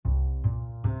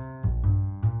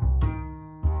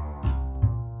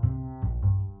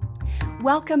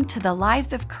Welcome to the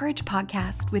Lives of Courage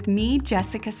podcast with me,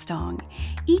 Jessica Stong.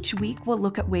 Each week, we'll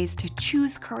look at ways to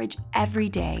choose courage every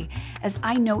day, as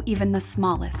I know even the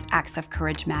smallest acts of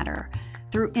courage matter.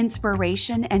 Through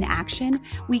inspiration and action,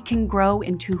 we can grow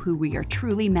into who we are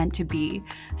truly meant to be.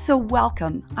 So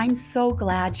welcome. I'm so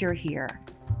glad you're here.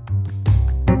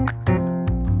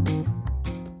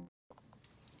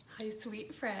 Hi,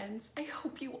 sweet friends. I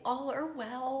hope you all are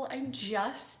well. I'm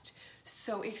just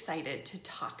so excited to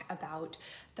talk about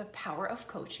the power of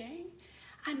coaching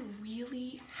and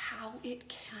really how it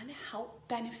can help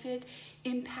benefit,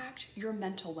 impact your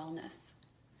mental wellness.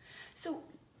 So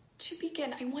to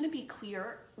begin, I want to be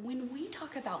clear, when we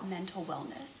talk about mental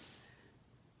wellness,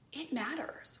 it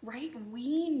matters, right?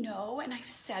 We know, and I've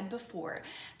said before,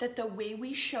 that the way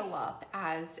we show up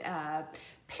as a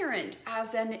parent,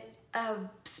 as a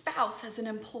spouse, as an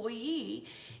employee,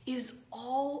 is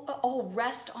all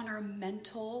rest on our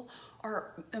mental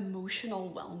or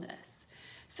emotional wellness.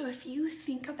 So if you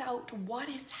think about what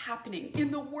is happening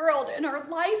in the world, in our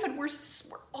life, and we're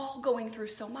all going through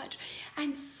so much,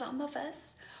 and some of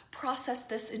us process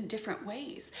this in different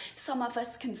ways. Some of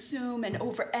us consume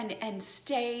and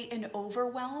stay in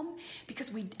overwhelm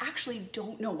because we actually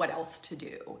don't know what else to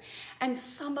do. And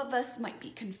some of us might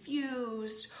be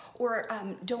confused or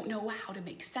don't know how to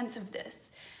make sense of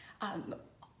this.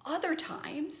 Other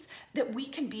times that we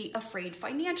can be afraid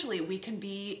financially, we can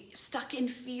be stuck in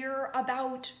fear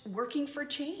about working for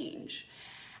change.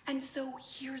 And so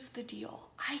here's the deal.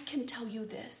 I can tell you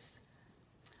this.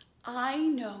 I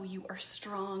know you are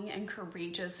strong and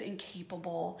courageous and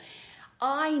capable.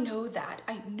 I know that.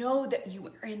 I know that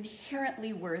you are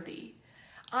inherently worthy.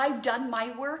 I've done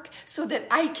my work so that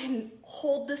I can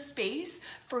hold the space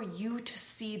for you to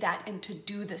see that and to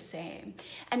do the same.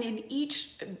 And in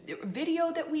each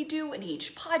video that we do, in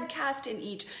each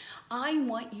podcast, I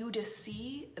want you to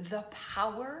see the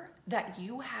power that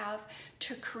you have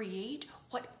to create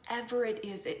whatever it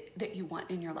is that you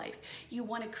want in your life. You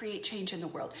want to create change in the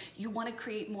world. You want to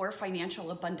create more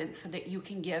financial abundance so that you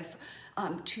can give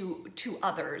to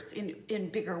others in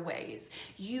bigger ways.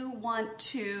 You want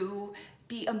to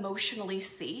be emotionally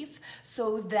safe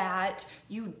so that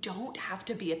you don't have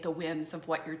to be at the whims of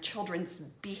what your children's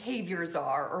behaviors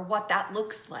are or what that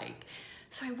looks like.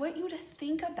 So I want you to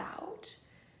think about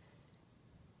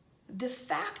the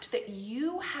fact that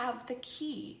you have the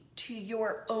key to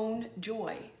your own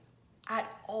joy at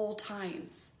all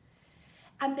times,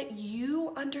 and that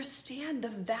you understand the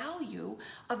value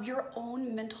of your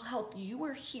own mental health. You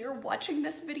are here watching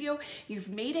this video. You've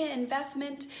made an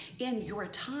investment in your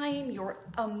time, your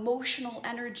emotional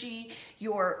energy,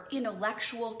 your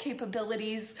intellectual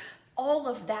capabilities, all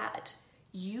of that.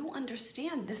 You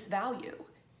understand this value.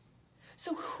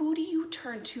 So who do you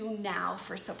turn to now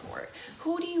for support?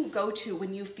 Who do you go to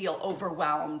when you feel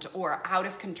overwhelmed or out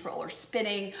of control or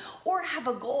spinning or have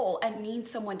a goal and need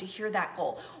someone to hear that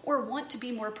goal or want to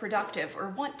be more productive or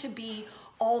want to be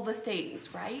all the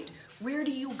things, right? Where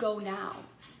do you go now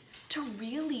to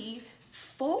really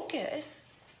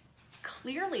focus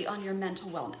clearly on your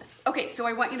mental wellness? Okay, so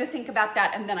I want you to think about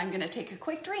that, and then I'm going to take a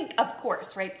quick drink, of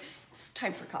course, right? It's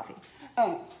time for coffee.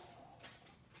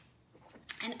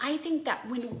 And I think that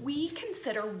when we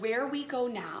consider where we go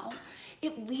now,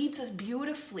 it leads us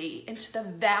beautifully into the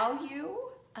value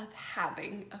of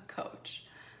having a coach.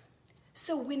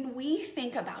 So when we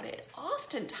think about it,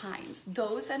 oftentimes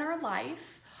those in our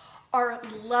life are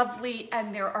lovely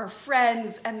and they're our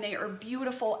friends and they are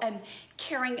beautiful and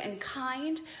caring and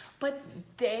kind, but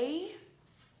they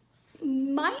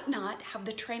might not have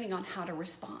the training on how to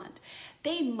respond.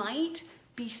 They might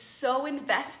be so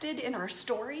invested in our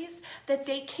stories that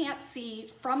they can't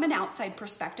see from an outside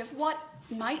perspective what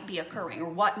might be occurring or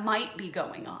what might be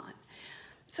going on.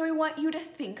 So I want you to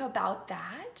think about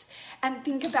that and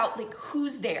think about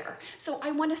who's there. So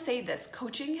I want to say this,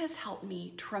 coaching has helped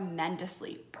me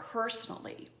tremendously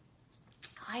personally.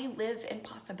 I live in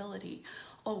possibility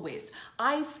always.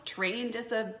 I've trained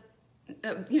as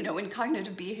in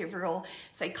cognitive behavioral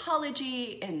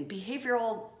psychology and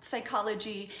behavioral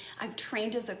psychology. I've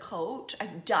trained as a coach.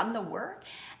 I've done the work.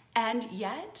 And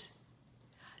yet,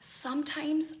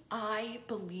 sometimes I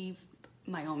believe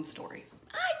my own stories.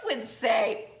 I would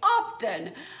say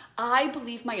often I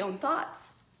believe my own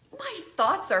thoughts. My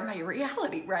thoughts are my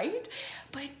reality, right?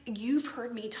 But you've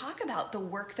heard me talk about the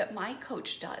work that my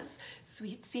coach does.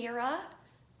 Sweet Sierra,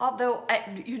 although,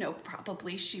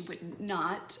 probably she would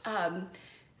not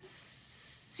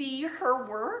see her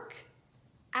work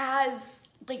as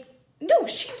no,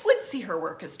 she would see her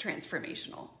work as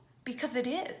transformational because it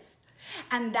is.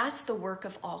 And that's the work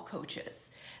of all coaches.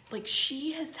 Like,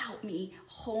 she has helped me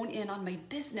hone in on my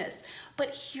business.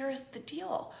 But here's the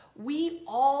deal. We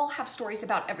all have stories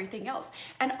about everything else.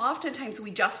 And oftentimes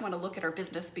we just want to look at our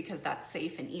business because that's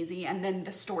safe and easy. And then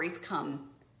the stories come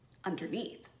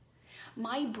underneath.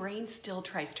 My brain still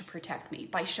tries to protect me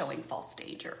by showing false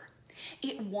danger.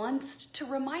 It wants to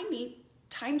remind me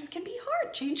times can be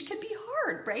hard, change can be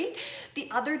hard, right?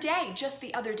 Just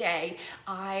the other day,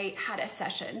 I had a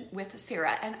session with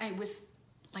Sarah and I was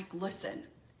like, listen,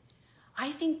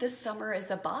 I think this summer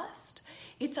is a bust.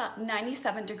 It's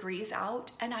 97 degrees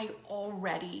out and I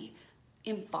already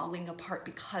am falling apart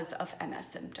because of MS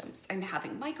symptoms. I'm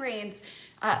having migraines.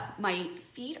 My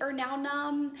feet are now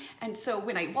numb. And so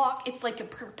when I walk, it's like a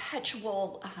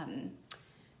perpetual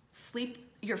sleep.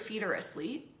 Your feet are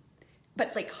asleep,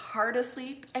 but like hard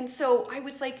asleep. And so I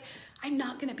was like, I'm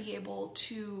not going to be able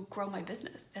to grow my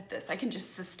business at this. I can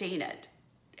just sustain it.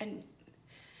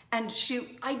 And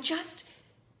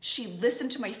she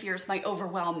listened to my fears, my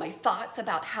overwhelm, my thoughts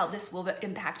about how this will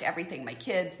impact everything, my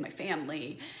kids, my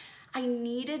family. I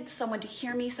needed someone to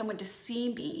hear me, someone to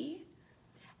see me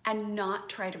and not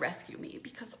try to rescue me,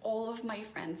 because all of my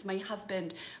friends, my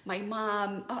husband, my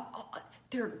mom,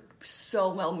 they're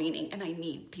so well-meaning and I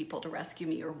need people to rescue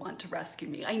me or want to rescue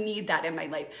me. I need that in my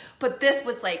life. But this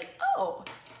was like, oh,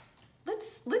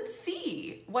 let's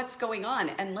see what's going on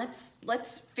and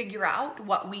let's figure out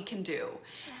what we can do.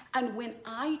 And when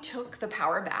I took the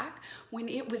power back, when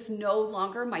it was no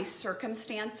longer my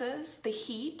circumstances, the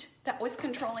heat that was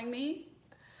controlling me,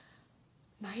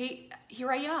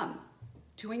 here I am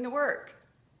doing the work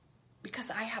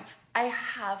because I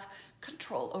have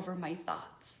control over my thoughts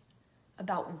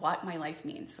about what my life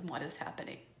means and what is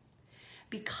happening.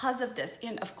 Because of this,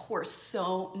 and of course,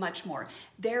 so much more,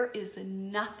 there is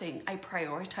nothing I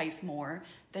prioritize more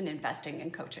than investing in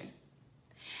coaching.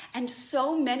 And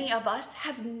so many of us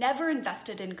have never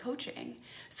invested in coaching.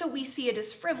 So we see it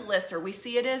as frivolous, or we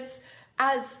see it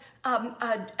as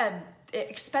an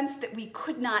expense that we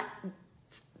could not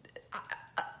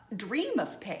dream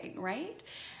of paying, right?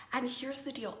 And here's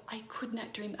the deal. I could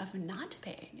not dream of not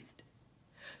paying it.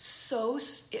 So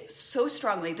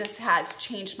strongly, this has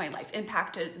changed my life,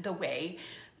 impacted the way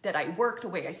that I work, the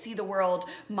way I see the world,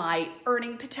 my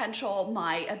earning potential,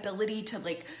 my ability to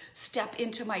like step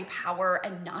into my power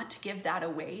and not to give that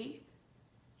away.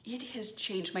 It has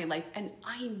changed my life. And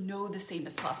I know the same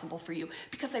is possible for you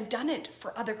because I've done it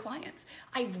for other clients.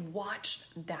 I've watched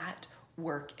that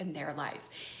work in their lives.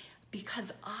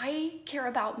 Because I care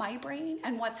about my brain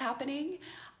and what's happening,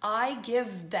 I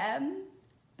give them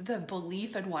the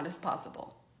belief in what is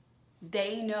possible.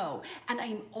 They know, and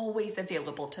I'm always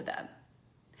available to them.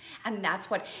 And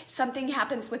that's what, something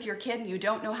happens with your kid and you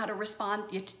don't know how to respond,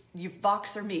 you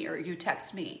Voxer me or you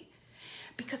text me.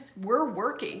 Because we're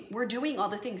working, we're doing all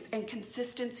the things, and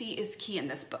consistency is key in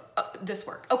this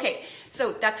work. Okay,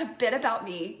 so that's a bit about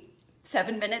me.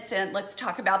 7 minutes in, let's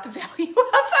talk about the value of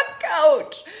a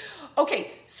coach.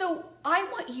 Okay, so I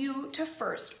want you to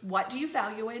first, what do you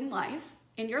value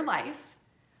in your life?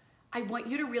 I want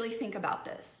you to really think about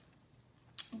this.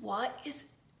 What is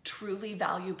truly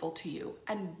valuable to you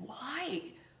and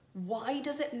why? Why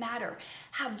does it matter?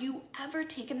 Have you ever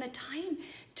taken the time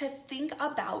to think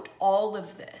about all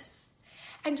of this?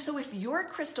 And so if you're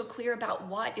crystal clear about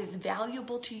what is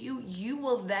valuable to you, you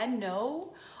will then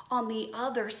know on the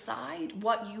other side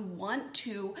what you want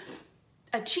to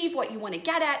achieve, what you want to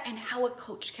get at, and how a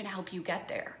coach can help you get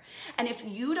there. And if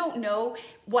you don't know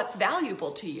what's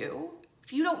valuable to you,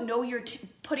 if you don't know you're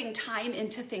putting time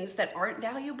into things that aren't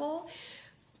valuable,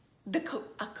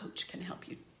 a coach can help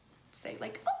you say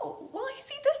like, oh, well, you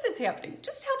see, this is happening.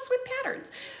 Just helps with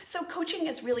patterns. So coaching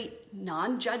is really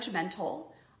non-judgmental,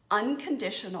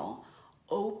 unconditional,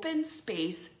 open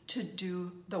space to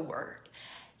do the work.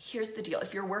 Here's the deal.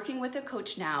 If you're working with a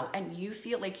coach now and you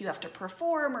feel like you have to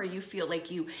perform, or you feel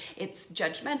like it's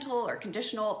judgmental or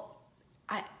conditional,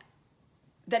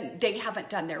 then they haven't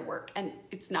done their work and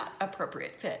it's not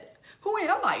appropriate fit. Who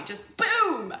am I? Just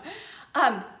boom.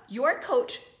 Your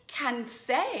coach can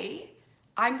say,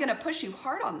 I'm going to push you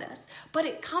hard on this, but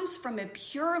it comes from a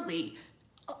purely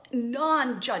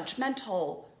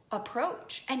non-judgmental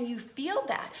approach. And you feel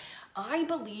that. I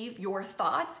believe your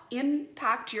thoughts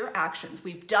impact your actions.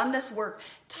 We've done this work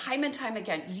time and time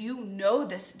again. You know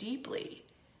this deeply.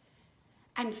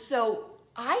 And so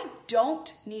I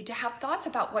don't need to have thoughts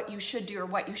about what you should do or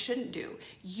what you shouldn't do.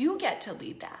 You get to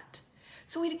lead that.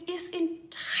 So it is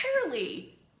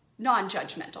entirely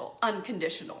non-judgmental,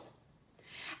 unconditional.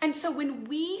 And so when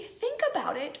we think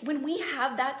about it, when we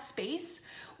have that space,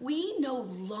 we no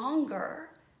longer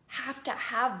have to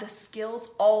have the skills,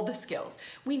 all the skills.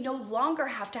 We no longer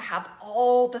have to have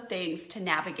all the things to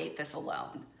navigate this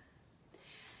alone.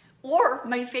 Or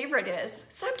my favorite is,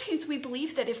 sometimes we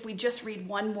believe that if we just read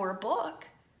one more book,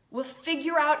 we'll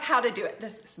figure out how to do it.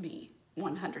 This is me,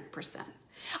 100%.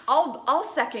 I'll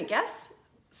second guess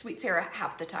Sweet Sarah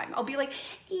half the time. I'll be like,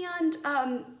 and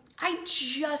I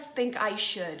just think I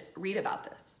should read about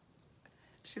this.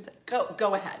 She's like,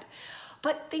 go ahead.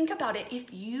 But think about it.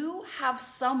 If you have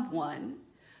someone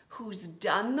who's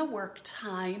done the work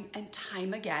time and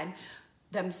time again,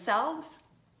 themselves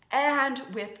and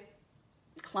with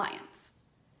clients.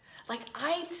 Like,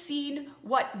 I've seen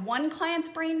what one client's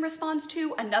brain responds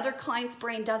to, another client's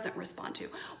brain doesn't respond to.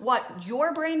 What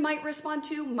your brain might respond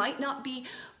to might not be,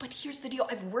 but here's the deal.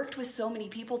 I've worked with so many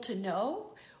people to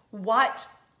know what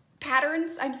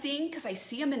patterns I'm seeing because I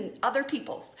see them in other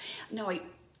people's. Now,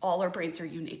 all our brains are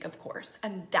unique, of course,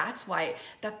 and that's why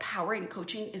the power in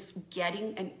coaching is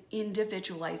getting an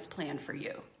individualized plan for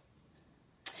you.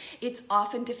 It's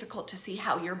often difficult to see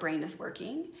how your brain is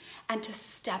working and to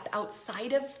step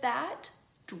outside of that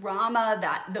drama,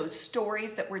 those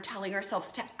stories that we're telling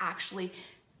ourselves to actually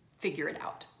figure it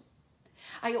out.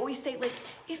 I always say, like,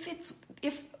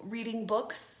 if reading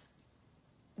books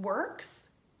works,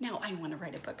 now I want to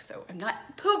write a book, so I'm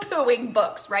not poo-pooing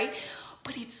books, right?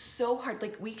 But it's so hard.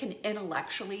 Like, we can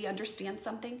intellectually understand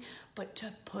something, but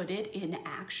to put it in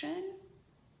action,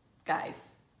 guys,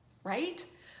 right?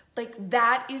 Like,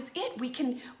 that is it. We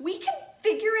can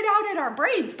figure it out in our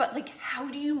brains, but like, how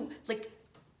do you like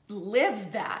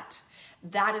live that?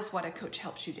 That is what a coach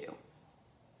helps you do.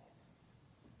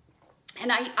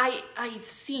 And I've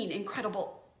seen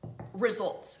incredible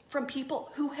results from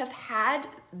people who have had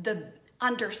the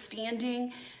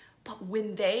understanding, but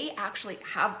when they actually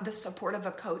have the support of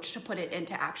a coach to put it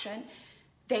into action,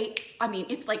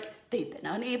 it's like they've been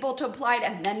unable to apply it,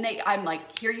 and then I'm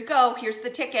like, here you go, here's the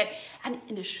ticket. And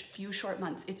in a few short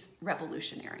months, it's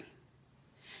revolutionary.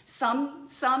 Some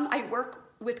I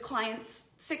work with clients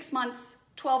 6 months,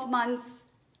 12 months.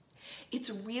 It's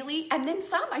really, and then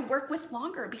some I work with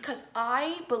longer because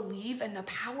I believe in the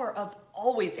power of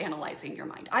always analyzing your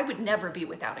mind. I would never be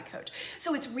without a coach.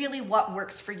 So it's really what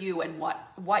works for you and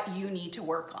what you need to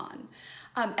work on,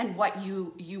 and what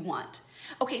you want.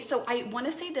 Okay, so I want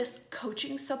to say this: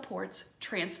 coaching supports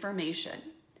transformation.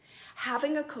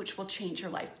 Having a coach will change your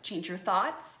life, change your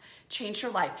thoughts, change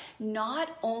your life.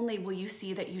 Not only will you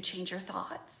see that you change your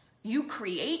thoughts, you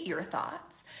create your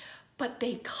thoughts, but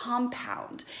they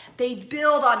compound. They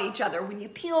build on each other. When you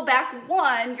peel back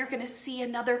one, you're going to see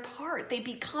another part. They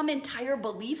become entire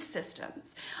belief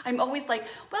systems. I'm always like,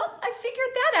 well, I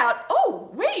figured that out. Oh,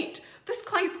 wait, this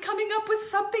client's coming up with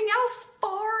something else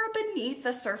far beneath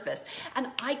the surface. And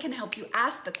I can help you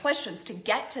ask the questions to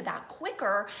get to that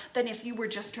quicker than if you were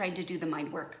just trying to do the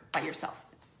mind work by yourself.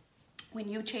 When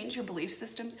you change your belief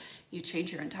systems, you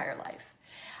change your entire life.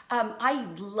 I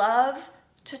love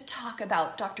to talk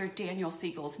about Dr. Daniel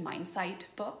Siegel's Mindsight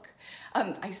book.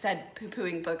 I said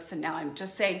poo-pooing books, and now I'm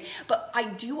just saying, but I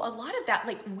do a lot of that.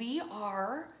 Like, we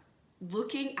are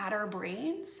looking at our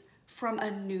brains from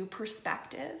a new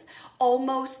perspective,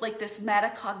 almost like this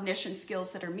metacognition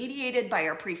skills that are mediated by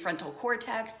our prefrontal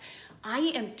cortex.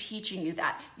 I am teaching you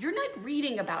that. You're not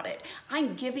reading about it.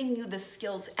 I'm giving you the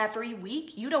skills every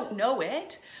week. You don't know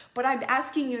it, but I'm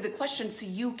asking you the questions so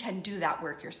you can do that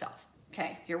work yourself.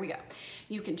 Okay, here we go.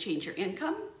 You can change your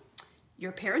income,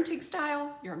 your parenting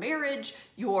style, your marriage,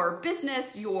 your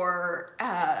business, your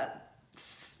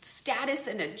status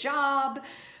in a job,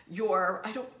 your,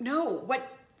 I don't know,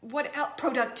 what else,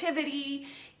 productivity,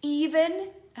 even,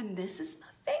 and this is my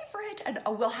favorite, and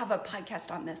we'll have a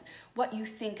podcast on this, what you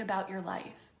think about your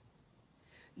life.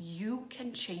 You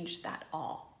can change that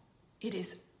all. It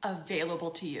is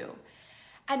available to you.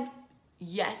 And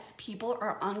yes, people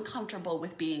are uncomfortable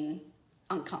with being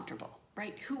uncomfortable,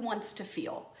 right? Who wants to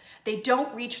feel? They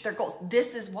don't reach their goals.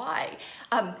 This is why.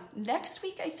 Next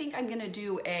week, I think I'm going to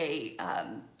do a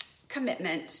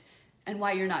commitment and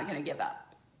why you're not going to give up.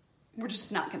 We're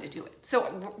just not going to do it.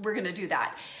 So we're going to do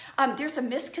that. There's a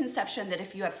misconception that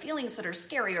if you have feelings that are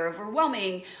scary or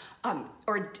overwhelming,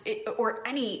 or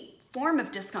any form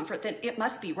of discomfort, then it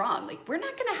must be wrong. Like, we're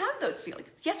not going to have those feelings.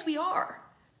 Yes, we are.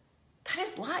 That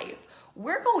is life.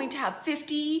 We're going to have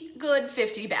 50 good,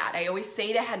 50 bad. I always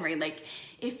say to Henry, like,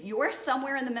 if you're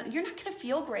somewhere in the middle, you're not going to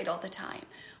feel great all the time.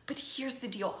 But here's the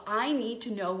deal. I need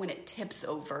to know when it tips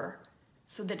over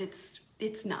so that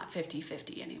it's not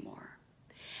 50-50 anymore.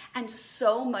 And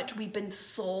so much we've been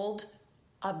sold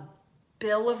a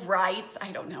Bill of Rights,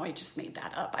 I don't know, I just made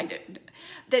that up, I didn't,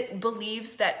 that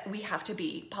believes that we have to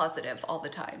be positive all the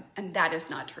time. And that is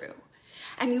not true.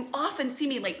 And you often see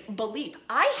me like belief.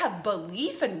 I have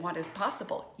belief in what is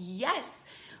possible, yes,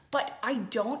 but I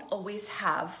don't always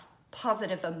have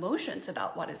positive emotions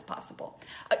about what is possible.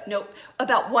 No,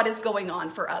 about what is going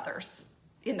on for others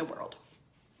in the world.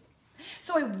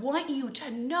 So I want you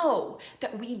to know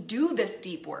that we do this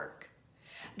deep work,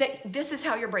 that this is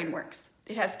how your brain works.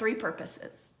 It has 3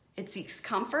 purposes. It seeks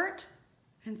comfort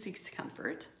and seeks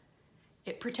comfort.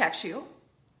 It protects you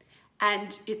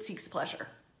and it seeks pleasure.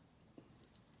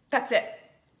 That's it.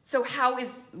 So how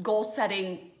is goal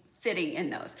setting fitting in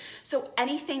those? So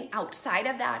anything outside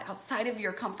of that, outside of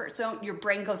your comfort zone, your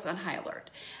brain goes on high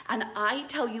alert. And I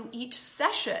tell you each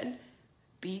session,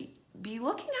 be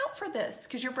looking out for this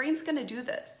because your brain's going to do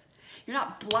this. You're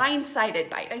not blindsided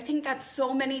by it. I think that's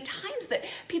so many times that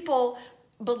people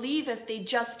believe if they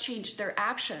just change their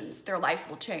actions, their life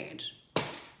will change.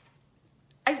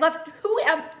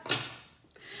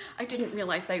 I didn't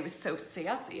realize I was so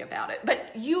sassy about it,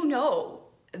 but you know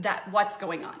that what's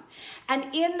going on.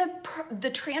 And in the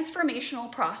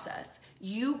transformational process,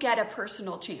 you get a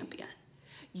personal champion.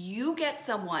 You get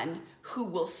someone who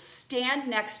will stand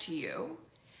next to you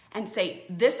and say,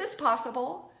 this is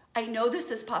possible. I know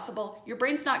this is possible. Your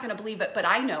brain's not going to believe it, but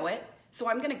I know it. So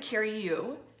I'm going to carry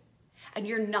you. And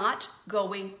you're not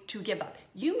going to give up.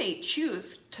 You may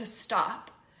choose to stop,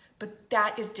 but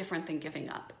that is different than giving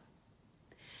up.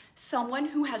 Someone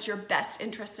who has your best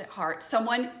interest at heart,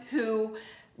 someone who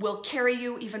will carry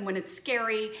you even when it's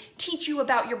scary, teach you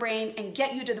about your brain, and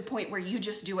get you to the point where you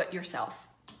just do it yourself.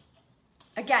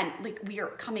 Again, like we are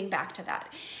coming back to that.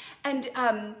 And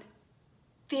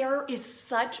there is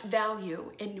such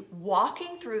value in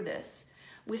walking through this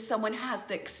with someone who has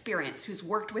the experience, who's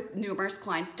worked with numerous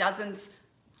clients, dozens,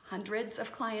 hundreds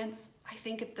of clients, I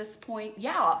think at this point.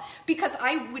 Yeah, because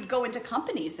I would go into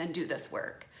companies and do this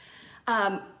work.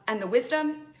 And the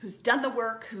wisdom, who's done the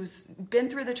work, who's been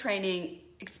through the training,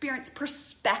 experience,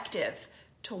 perspective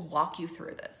to walk you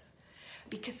through this.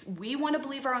 Because we want to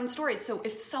believe our own stories. So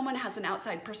if someone has an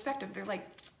outside perspective, they're like,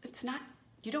 it's not,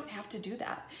 you don't have to do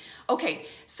that. Okay,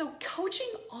 so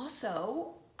coaching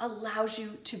also allows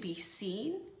you to be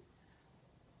seen.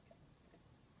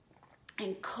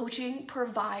 And coaching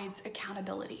provides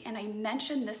accountability. And I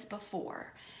mentioned this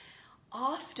before.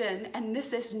 Often, and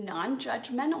this is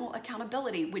non-judgmental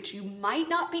accountability, which you might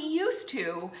not be used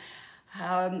to,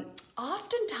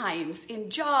 oftentimes in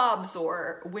jobs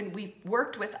or when we've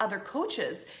worked with other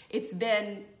coaches, it's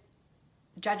been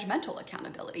judgmental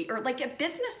accountability. Or like at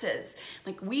businesses,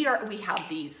 like we have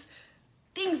these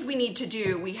things we need to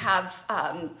do. We have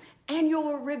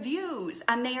annual reviews,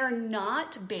 and they are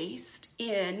not based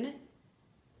in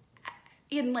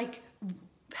like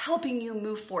helping you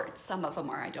move forward. Some of them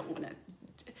are, I don't want to,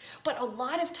 but a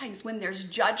lot of times when there's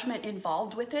judgment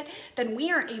involved with it, then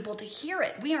we aren't able to hear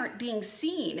it. We aren't being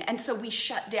seen. And so we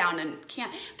shut down and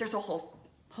can't, there's a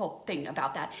whole thing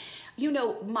about that. You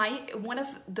know, one of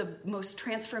the most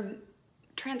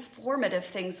transformative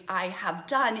things I have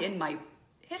done in my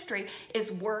history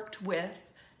is worked with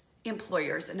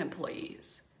employers and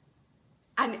employees.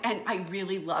 And I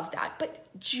really love that. But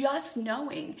just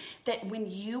knowing that when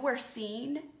you are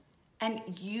seen and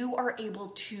you are able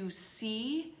to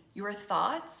see your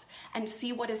thoughts and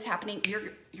see what is happening,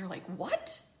 you're like,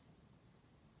 what?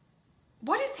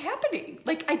 What is happening?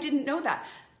 Like, I didn't know that.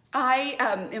 I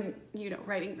am,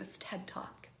 writing this TED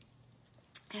Talk.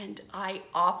 And I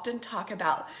often talk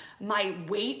about my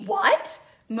wait, what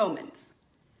moments.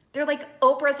 They're like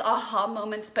Oprah's aha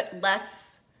moments, but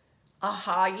less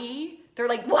aha-y. They're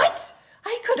like, what?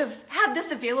 I could have had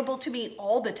this available to me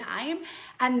all the time.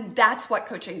 And that's what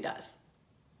coaching does.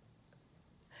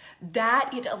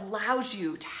 That it allows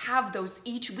you to have those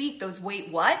each week, those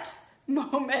wait, what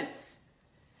moments.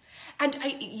 And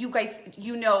you guys,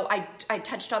 I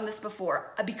touched on this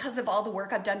before. Because of all the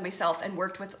work I've done myself and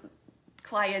worked with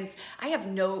clients, I have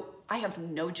no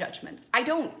judgments. I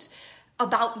don't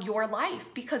about your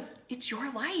life because it's your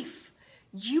life.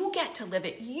 You get to live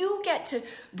it. You get to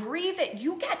breathe it.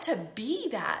 You get to be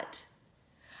that.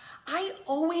 I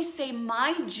always say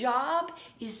my job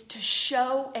is to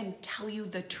show and tell you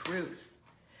the truth.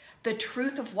 The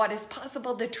truth of what is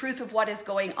possible, the truth of what is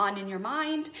going on in your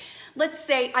mind. Let's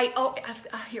say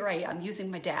here I am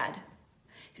using my dad.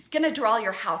 He's going to draw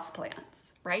your house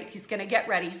plans, right? He's going to get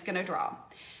ready. He's going to draw.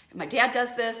 And my dad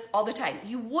does this all the time.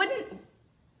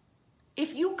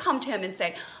 If you come to him and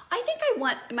say, I think I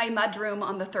want my mudroom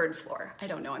on the 3rd floor. I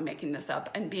don't know, I'm making this up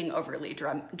and being overly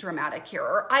dramatic here.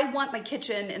 Or I want my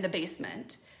kitchen in the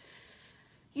basement.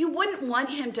 You wouldn't want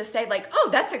him to say like, oh,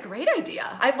 that's a great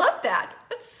idea. I love that.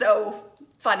 That's so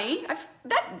funny.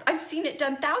 I've seen it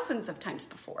done thousands of times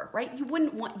before, right? You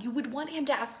would want him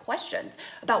to ask questions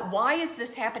about why is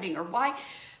this happening, or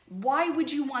why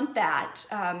would you want that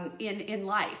in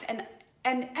life?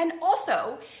 And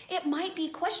also, it might be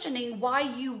questioning why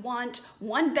you want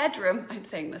one bedroom. I'm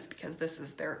saying this because this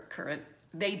is their current,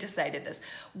 they decided this.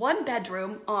 One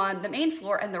bedroom on the main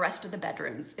floor and the rest of the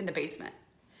bedrooms in the basement.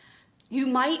 You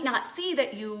might not see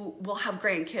that you will have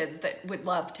grandkids that would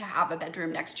love to have a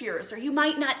bedroom next to yours. Or you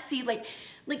might not see, like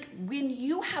when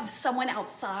you have someone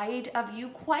outside of you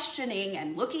questioning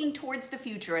and looking towards the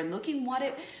future and looking what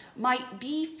it might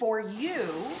be for you,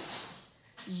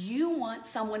 you want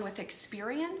someone with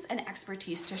experience and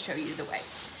expertise to show you the way.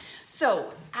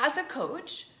 So as a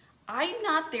coach, I'm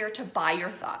not there to buy your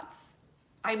thoughts.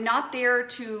 I'm not there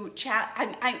to chat.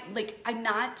 I'm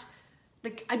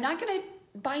not going to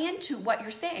buy into what you're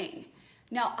saying.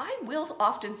 Now, I will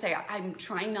often say I'm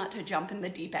trying not to jump in the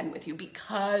deep end with you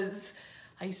because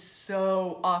I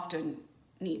so often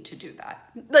need to do that.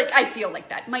 Like, I feel like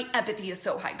that. My empathy is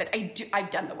so high, but I've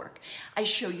done the work. I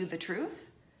show you the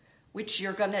truth, which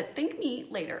you're going to thank me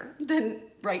later than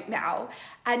right now.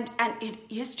 And it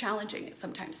is challenging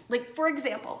sometimes. Like, for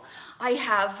example, I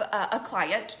have a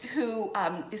client who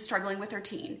is struggling with her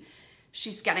teen.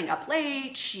 She's getting up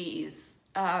late. She's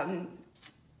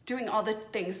doing all the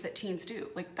things that teens do.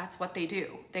 Like, that's what they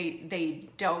do. They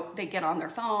get on their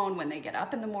phone when they get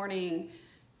up in the morning,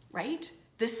 right?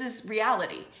 This is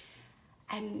reality.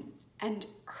 And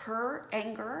her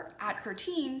anger at her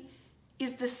teen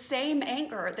is the same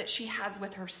anger that she has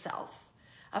with herself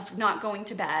of not going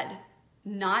to bed,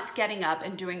 not getting up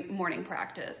and doing morning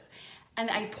practice. And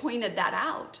I pointed that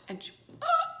out, and she,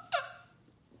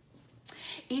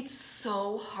 it's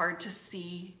so hard to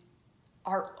see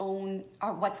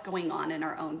what's going on in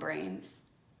our own brains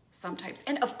sometimes.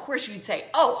 And of course you'd say,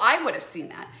 oh, I would have seen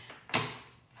that.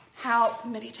 How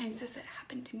many times has it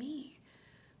happened to me?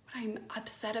 What I'm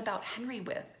upset about Henry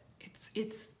with,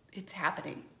 it's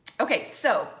happening. Okay,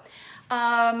 so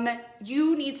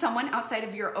you need someone outside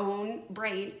of your own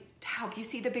brain to help you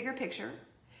see the bigger picture.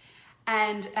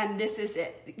 And this is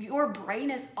it. Your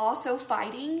brain is also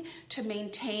fighting to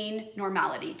maintain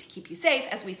normality, to keep you safe.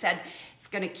 As we said, it's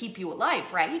going to keep you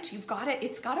alive, right?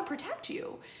 It's got to protect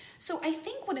you. So I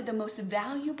think one of the most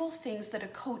valuable things that a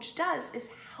coach does is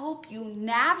help you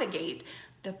navigate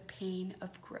the pain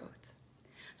of growth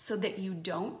so that you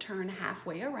don't turn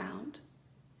halfway around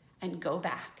and go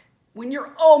back when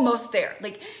you're almost there.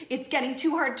 Like, it's getting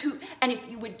too hard to, and if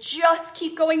you would just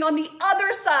keep going on the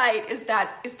other side, is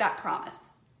that promise.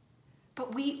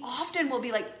 But we often will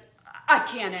be like, I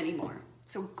can't anymore.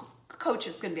 So coach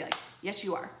is going to be like, yes,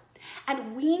 you are.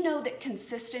 And we know that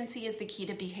consistency is the key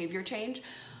to behavior change.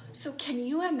 So can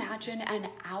you imagine an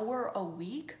hour a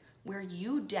week where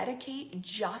you dedicate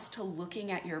just to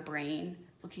looking at your brain,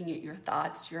 looking at your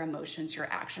thoughts, your emotions, your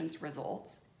actions,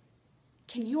 results?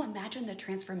 Can you imagine the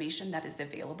transformation that is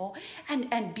available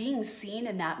and being seen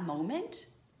in that moment?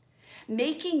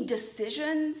 Making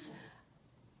decisions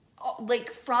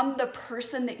like from the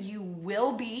person that you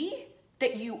will be,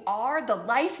 that you are, the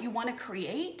life you want to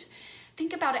create.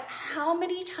 Think about it. How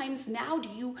many times now do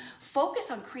you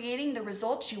focus on creating the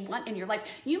results you want in your life?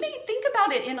 You may think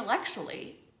about it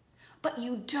intellectually, but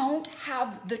you don't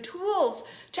have the tools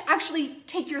to actually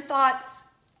take your thoughts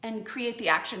and create the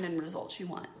action and results you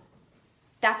want.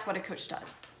 That's what a coach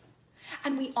does.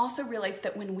 And we also realize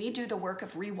that when we do the work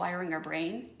of rewiring our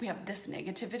brain, we have this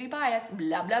negativity bias,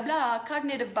 blah, blah, blah,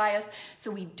 cognitive bias. So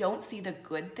we don't see the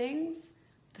good things,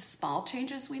 the small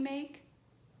changes we make.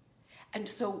 And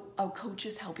so a coach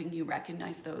is helping you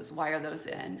recognize those, wire those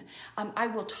in. I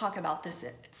will talk about this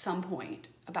at some point,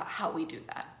 about how we do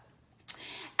that.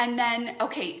 And then,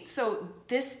 okay, so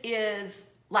this is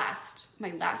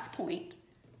my last point.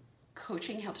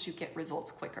 Coaching helps you get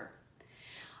results quicker.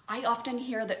 I often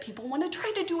hear that people want to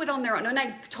try to do it on their own, and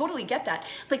I totally get that.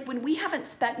 Like, when we haven't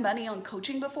spent money on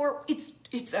coaching before, it's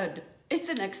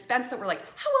an expense that we're like,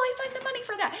 how will I find the money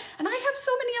for that? And I have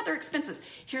so many other expenses.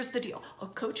 Here's the deal. A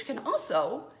coach can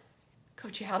also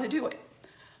coach you how to do it.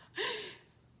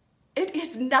 It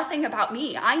is nothing about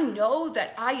me. I know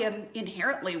that I am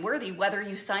inherently worthy whether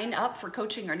you sign up for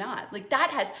coaching or not. Like,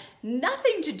 that has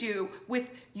nothing to do with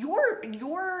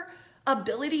your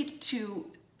ability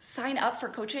to sign up for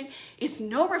coaching. Is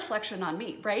no reflection on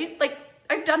me, right? Like,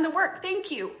 I've done the work.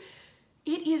 Thank you.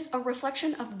 It is a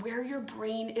reflection of where your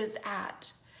brain is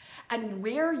at and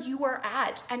where you are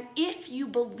at, and if you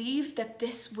believe that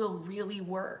this will really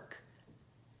work.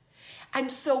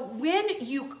 And so when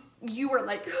you are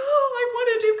like, oh, I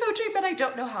want to do coaching, but I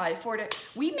don't know how I afford it.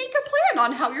 We make a plan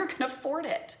on how you're going to afford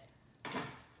it,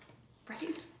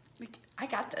 right? Like, I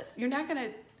got this.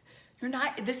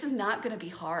 This is not gonna be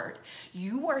hard.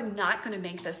 You are not gonna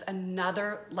make this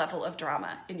another level of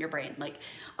drama in your brain. Like,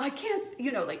 I can't,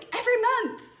 like every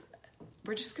month.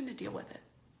 We're just gonna deal with it.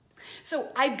 So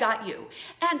I've got you.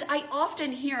 And I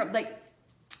often hear, like,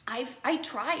 I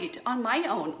tried on my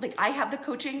own. Like, I have the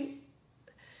coaching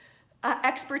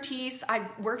expertise, I've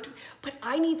worked, but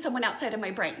I need someone outside of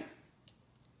my brain.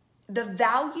 The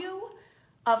value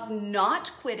of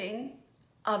not quitting,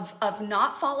 of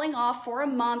not falling off for a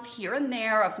month here and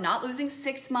there, of not losing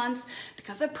 6 months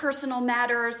because of personal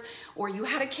matters, or you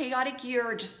had a chaotic year,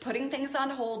 or just putting things on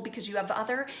hold because you have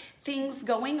other things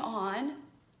going on.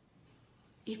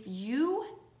 If you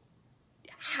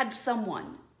had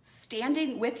someone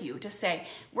standing with you to say,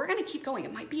 we're going to keep going.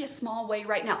 It might be a small way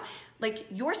right now. Like,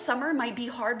 your summer might be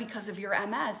hard because of your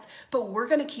MS, but we're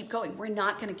going to keep going. We're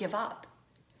not going to give up.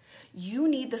 You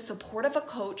need the support of a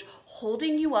coach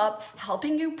holding you up,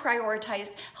 helping you prioritize,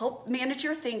 help manage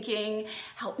your thinking,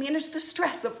 help manage the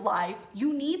stress of life.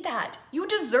 You need that. You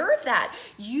deserve that.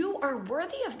 You are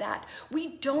worthy of that.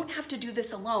 We don't have to do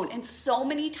this alone. And so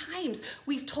many times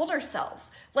we've told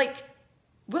ourselves, like,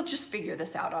 we'll just figure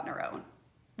this out on our own.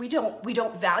 We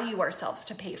don't value ourselves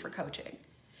to pay for coaching.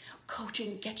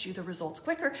 Coaching gets you the results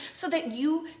quicker so that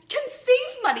you can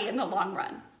save money in the long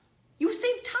run. You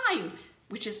save time,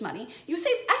 which is money. You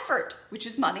save effort, which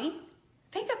is money.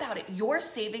 Think about it. You're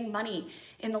saving money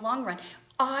in the long run.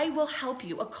 I will help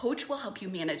you. A coach will help you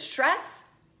manage stress,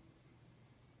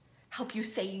 help you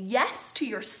say yes to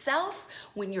yourself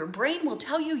when your brain will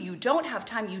tell you you don't have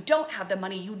time, you don't have the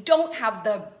money, you don't have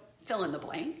the fill in the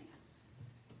blank.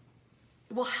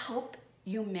 It will help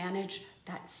you manage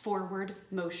that forward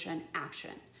motion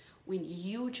action when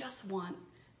you just want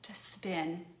to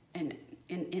spin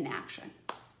in action.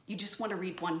 You just want to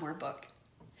read one more book.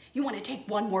 You want to take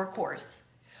one more course.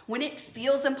 When it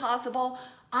feels impossible,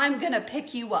 I'm going to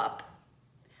pick you up.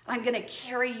 I'm going to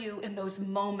carry you in those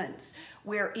moments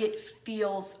where it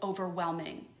feels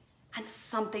overwhelming and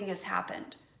something has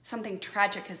happened. Something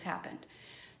tragic has happened.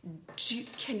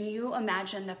 Can you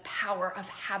imagine the power of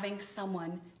having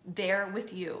someone there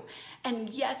with you? And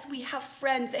yes, we have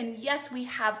friends, and yes, we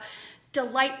have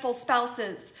delightful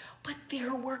spouses, but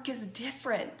their work is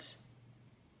different.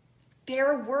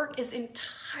 Their work is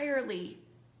entirely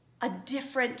a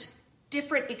different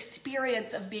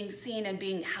experience of being seen and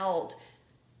being held.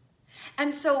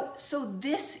 And so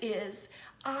this is,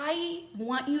 I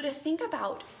want you to think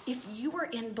about, if you were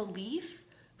in belief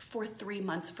for 3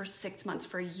 months, for 6 months,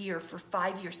 for a year, for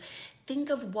 5 years, think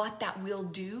of what that will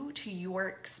do to your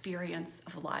experience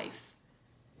of life.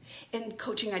 In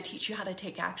coaching, I teach you how to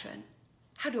take action,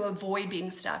 how to avoid being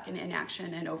stuck in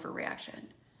inaction and overreaction.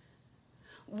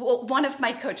 Well, one of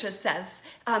my coaches says,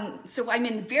 so I'm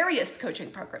in various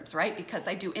coaching programs, right? Because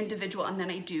I do individual and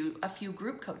then I do a few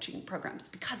group coaching programs,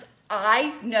 because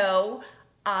I know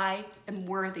I am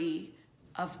worthy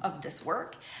of this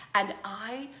work, and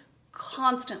I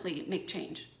constantly make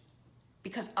change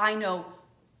because I know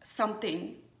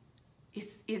something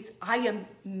is I am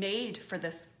made for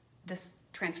this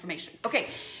transformation. Okay,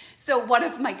 so one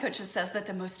of my coaches says that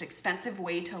the most expensive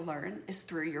way to learn is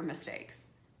through your mistakes,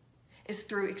 is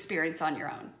through experience on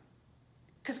your own,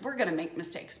 because we're going to make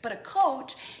mistakes, but a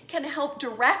coach can help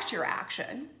direct your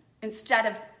action instead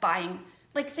of buying.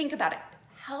 Like, think about it.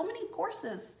 How many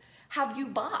courses have you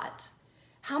bought?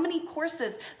 How many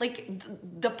courses, like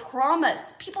the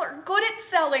promise, people are good at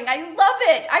selling. I love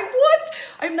it.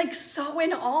 I'm like so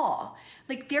in awe.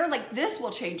 Like, they're like, this will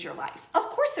change your life. Of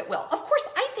course it will. Of course,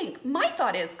 I think my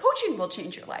thought is coaching will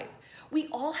change your life. We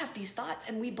all have these thoughts,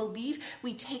 and we believe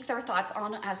we take their thoughts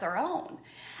on as our own.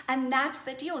 And that's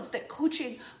the deal, is that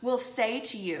coaching will say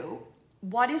to you,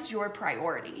 what is your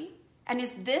priority? And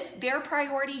is this their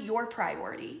priority, your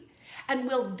priority? And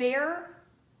will their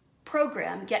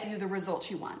program get you the results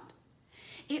you want?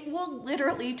 It will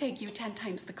literally take you 10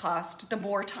 times the cost, the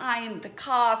more time, the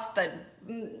cost,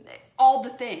 all the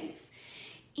things.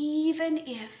 Even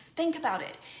if, think about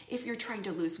it, if you're trying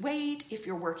to lose weight, if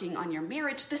you're working on your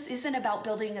marriage, this isn't about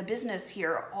building a business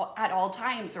here at all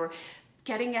times or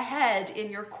getting ahead in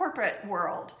your corporate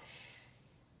world.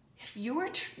 If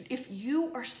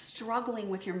you are struggling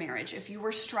with your marriage, if you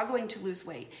are struggling to lose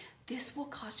weight, this will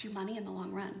cost you money in the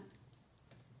long run.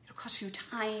 It'll cost you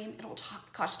time. It'll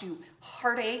cost you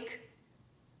heartache.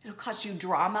 It'll cost you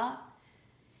drama.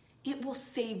 It will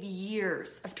save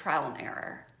years of trial and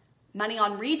error. Money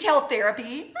on retail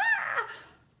therapy.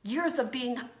 Years of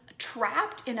being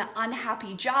trapped in an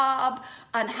unhappy job,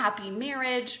 unhappy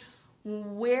marriage.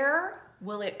 Where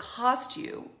will it cost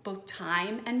you both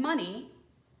time and money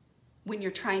when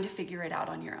you're trying to figure it out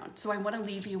on your own. So I want to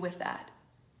leave you with that.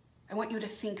 I want you to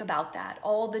think about that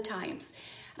all the times.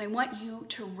 And I want you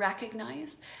to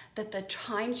recognize that the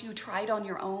times you tried on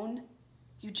your own,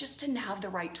 you just didn't have the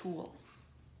right tools.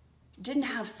 You didn't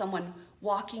have someone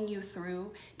walking you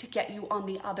through to get you on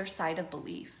the other side of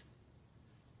belief.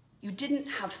 You didn't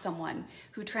have someone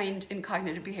who trained in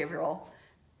cognitive behavioral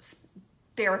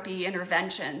therapy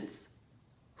interventions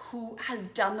who has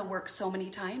done the work so many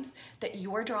times that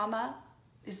your drama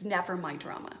is never my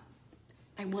drama.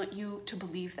 I want you to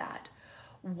believe that.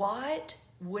 What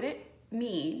would it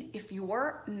mean if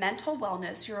your mental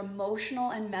wellness, your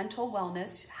emotional and mental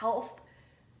wellness, health,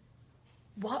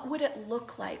 what would it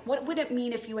look like? What would it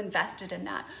mean if you invested in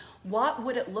that? What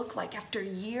would it look like after a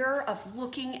year of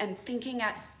looking and thinking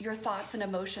at your thoughts and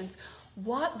emotions?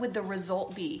 What would the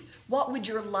result be? What would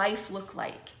your life look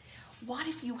like? What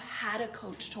if you had a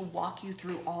coach to walk you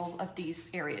through all of these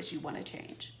areas you want to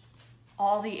change?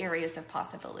 All the areas of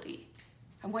possibility.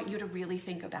 I want you to really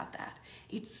think about that.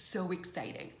 It's so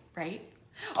exciting, right?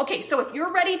 Okay, so if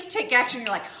you're ready to take action, you're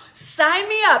like, sign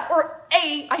me up. Or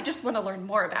I just want to learn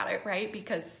more about it, right?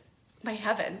 Because my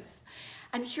heavens.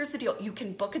 And here's the deal. You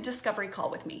can book a discovery call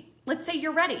with me. Let's say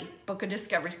you're ready. Book a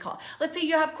discovery call. Let's say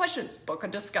you have questions. Book a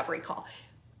discovery call.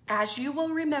 As you will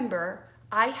remember,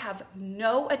 I have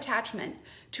no attachment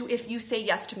to if you say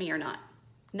yes to me or not.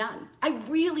 None.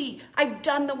 I've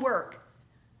done the work.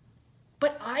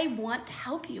 But I want to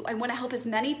help you. I want to help as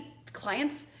many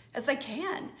clients as I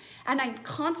can. And I'm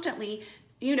constantly,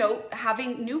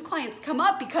 having new clients come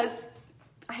up because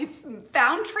I've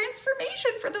found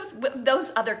transformation for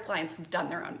those other clients who've done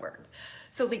their own work.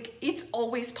 So it's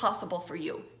always possible for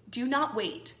you. Do not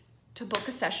wait to book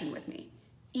a session with me.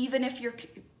 Even if you're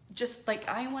just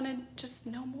I want to just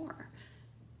know more.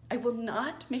 I will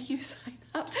not make you sign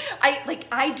up.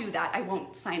 I do that. I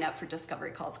won't sign up for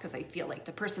discovery calls because I feel like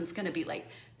the person's going to be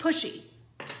pushy.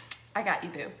 I got you,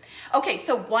 boo. Okay,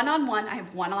 so one-on-one, I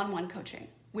have one-on-one coaching,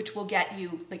 which will get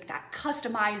you that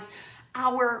customized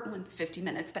one's 50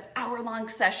 minutes, but hour-long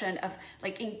session of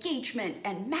engagement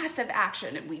and massive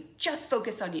action, and we just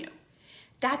focus on you.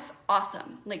 That's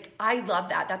awesome. I love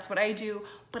that. That's what I do.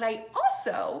 But I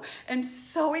also am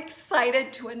so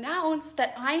excited to announce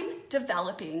that I'm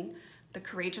developing the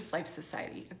Courageous Life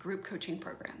Society, a group coaching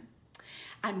program.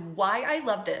 And why I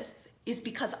love this is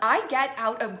because I get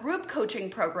out of group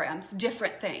coaching programs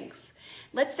different things.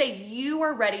 Let's say you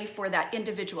are ready for that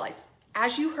individualized.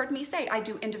 As you heard me say, I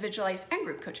do individualized and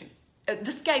group coaching.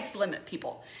 The sky's the limit,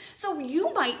 people. So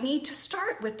you might need to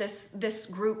start with this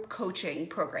group coaching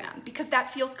program because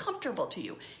that feels comfortable to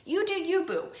you. You do you,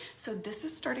 boo. So this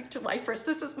is starting July 1st.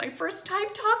 This is my first time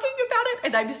talking about it,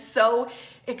 and I'm so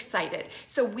excited.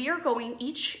 So we are going,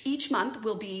 each month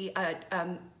will be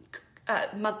a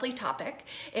monthly topic.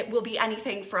 It will be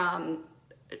anything from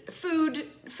food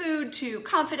to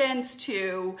confidence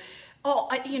to all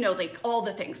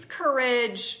the things,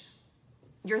 courage,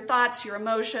 your thoughts, your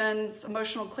emotions,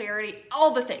 emotional clarity,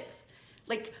 all the things.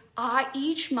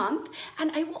 Each month,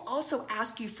 and I will also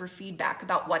ask you for feedback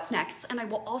about what's next. And I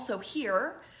will also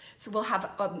hear, so we'll have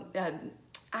an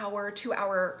hour,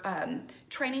 2-hour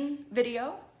training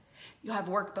video. You'll have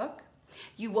workbook.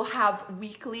 You will have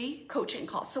weekly coaching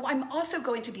calls. So I'm also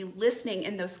going to be listening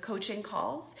in those coaching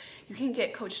calls. You can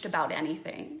get coached about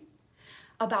anything,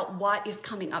 about what is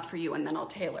coming up for you, and then I'll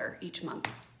tailor each month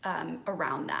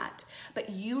around that. But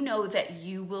you know that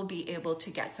you will be able to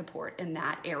get support in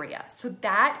that area. So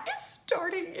that is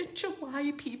starting in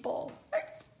July, people. I'm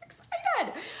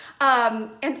excited.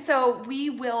 And so we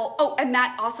will, and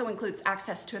that also includes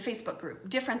access to a Facebook group,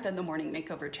 different than the Morning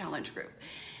Makeover Challenge group.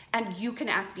 And you can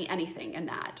ask me anything in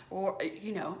that, or,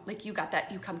 you got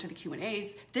that, you come to the Q&As.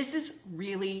 This is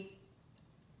really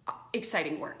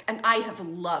exciting work. And I have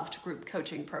loved group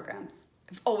coaching programs.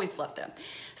 I've always loved them.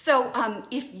 So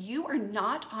if you are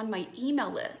not on my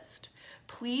email list,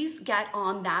 please get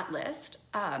on that list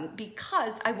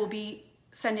because I will be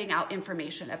sending out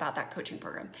information about that coaching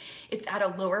program. It's at a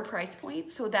lower price point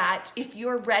so that if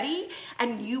you're ready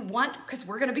and you want, because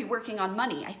we're going to be working on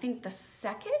money, I think the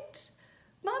second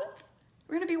month,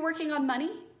 we're going to be working on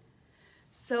money.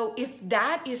 So if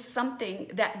that is something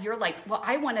that you're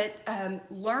I want to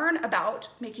learn about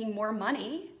making more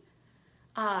money,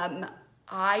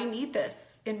 I need this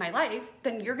in my life,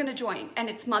 then you're going to join. And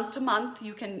it's month to month.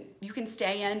 You can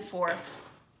stay in for,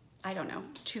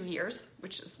 2 years,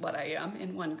 which is what I am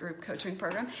in one group coaching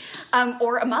program,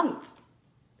 or a month,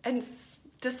 and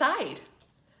decide.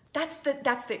 That's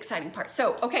the exciting part.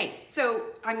 So, okay, so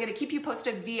I'm going to keep you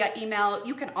posted via email.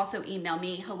 You can also email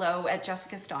me,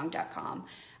 hello@jessicastong.com.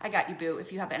 I got you, boo,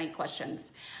 if you have any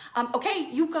questions. Okay,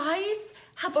 you guys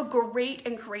have a great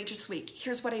and courageous week.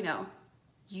 Here's what I know.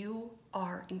 You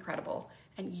are incredible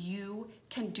and you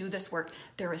can do this work.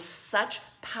 There is such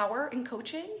power in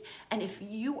coaching. And if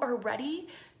you are ready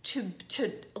to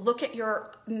look at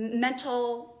your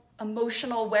mental,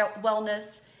 emotional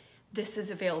wellness, this is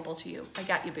available to you. I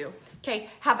got you, boo. Okay,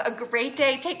 have a great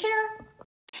day. Take care.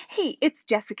 Hey, it's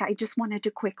Jessica. I just wanted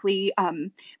to quickly,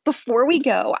 before we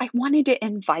go, I wanted to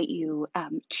invite you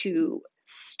to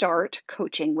start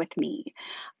coaching with me.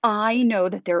 I know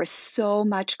that there is so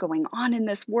much going on in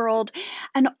this world,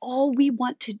 and all we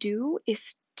want to do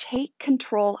is take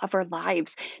control of our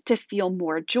lives to feel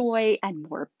more joy and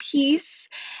more peace.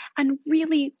 And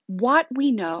really, what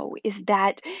we know is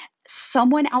that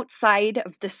someone outside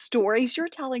of the stories you're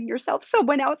telling yourself,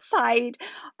 someone outside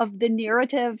of the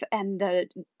narrative and the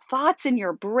thoughts in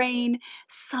your brain,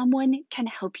 someone can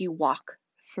help you walk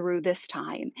through this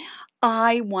time.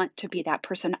 I want to be that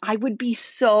person. I would be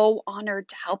so honored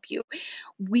to help you.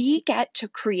 We get to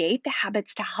create the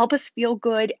habits to help us feel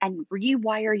good and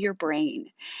rewire your brain.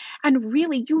 And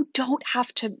really, you don't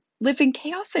have to live in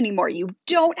chaos anymore. You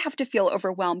don't have to feel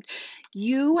overwhelmed.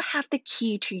 You have the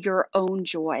key to your own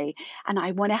joy. And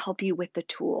I want to help you with the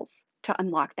tools to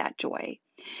unlock that joy.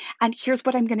 And here's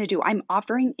what I'm going to do. I'm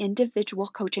offering individual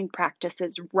coaching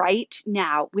practices right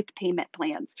now with payment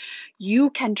plans. You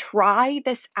can try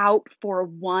this out for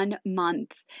 1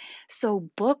 month. So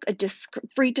book a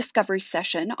free discovery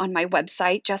session on my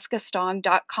website,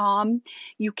 jessicastong.com.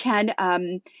 You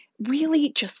can really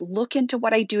just look into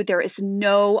what I do. There is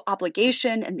no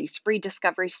obligation in these free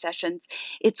discovery sessions.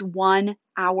 It's 1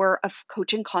 hour of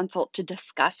coaching consult to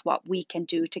discuss what we can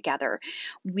do together.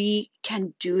 We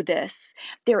can do this.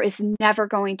 There is never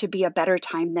going to be a better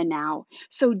time than now.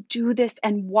 So do this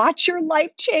and watch your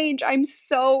life change. I'm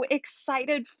so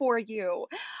excited for you.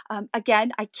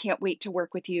 Again, I can't wait to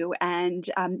work with you. And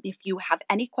if you have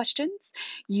any questions,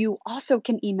 you also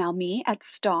can email me at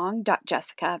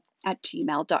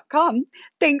stong.jessica@gmail.com.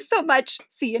 Thanks so much.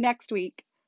 See you next week.